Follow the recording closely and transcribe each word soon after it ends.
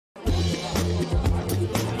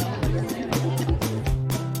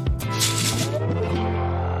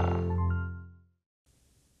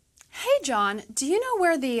John, do you know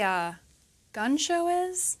where the gun show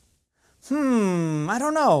is? I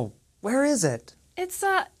don't know. Where is it? It's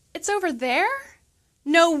over there?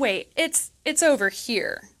 No, wait, it's over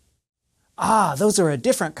here. Ah, those are a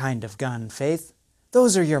different kind of gun, Faith.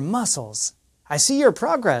 Those are your muscles. I see your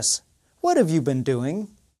progress. What have you been doing?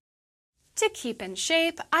 To keep in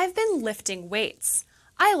shape, I've been lifting weights.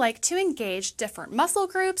 I like to engage different muscle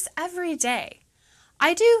groups every day.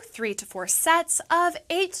 I do 3 to 4 sets of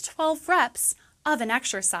 8 to 12 reps of an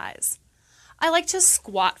exercise. I like to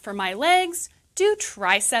squat for my legs, do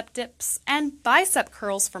tricep dips and bicep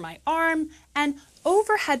curls for my arm, and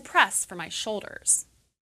overhead press for my shoulders.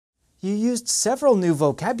 You used several new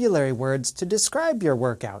vocabulary words to describe your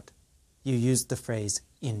workout. You used the phrase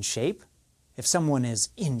in shape. If someone is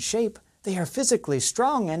in shape, they are physically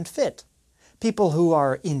strong and fit. People who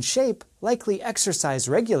are in shape likely exercise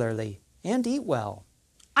regularly and eat well.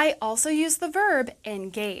 I also use the verb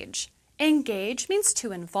engage. Engage means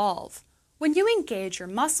to involve. When you engage your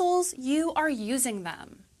muscles, you are using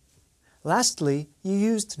them. Lastly, you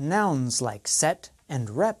used nouns like set and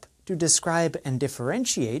rep to describe and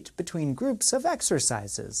differentiate between groups of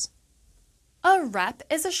exercises. A rep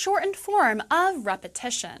is a shortened form of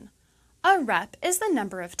repetition. A rep is the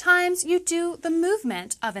number of times you do the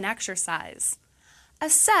movement of an exercise. A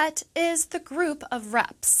set is the group of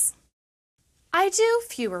reps. I do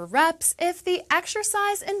fewer reps if the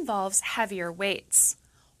exercise involves heavier weights,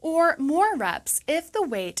 or more reps if the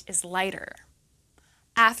weight is lighter.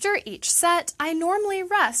 After each set, I normally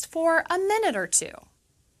rest for a minute or two.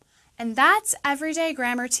 And that's Everyday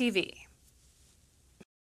Grammar TV.